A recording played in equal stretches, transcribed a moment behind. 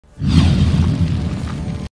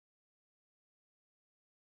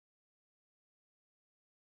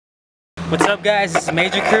What's up, guys? This is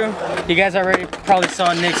Major Crew. You guys already probably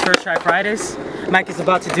saw Nick's first try Fridays. Mike is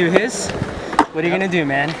about to do his. What are you gonna do,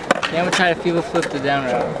 man? Yeah, I'm gonna try to feeble flip the down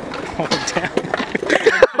route. Oh,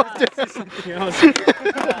 damn. Something else.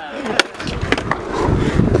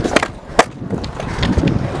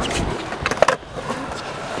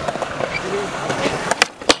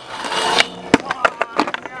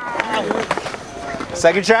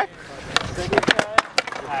 Second try?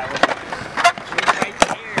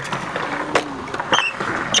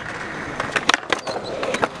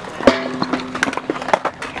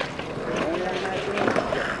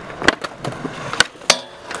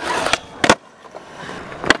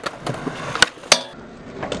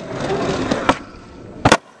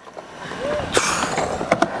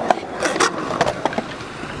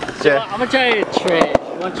 Yeah. I'm gonna try to trade.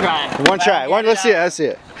 One try. One try. Let's see it. Let's see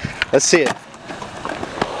it. Let's see it.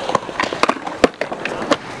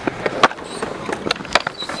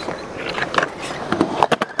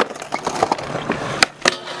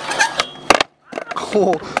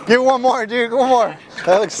 Oh, give one more, dude. One more.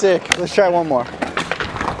 That looks sick. Let's try one more.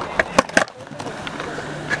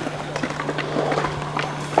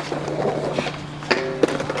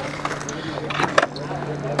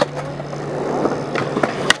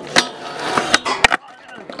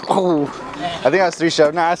 Oh, I think that was 3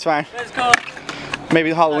 shove. Nah, that's fine. Let's go. Maybe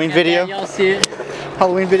the Halloween video. Y'all see it.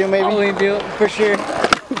 Halloween video, maybe. Halloween video for sure.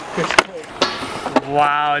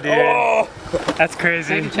 Wow, dude. Oh, that's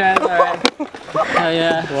crazy. Second try, alright. Hell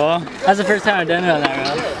yeah. Well, that's the first time I've done it on that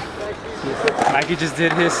route. Mikey just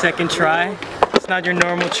did his second try. It's not your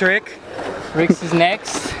normal trick. Rick's is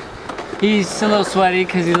next. He's a little sweaty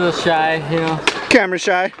because he's a little shy, you know. Camera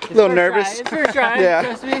shy, a little nervous. It's first try, Yeah.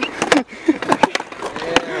 Trust me.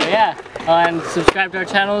 Yeah. And subscribe to our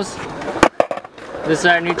channels. This is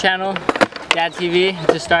our new channel, Dad TV.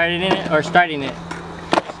 Just starting it.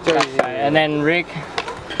 And then Rick.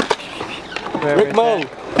 Rick Mo.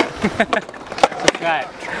 Subscribe.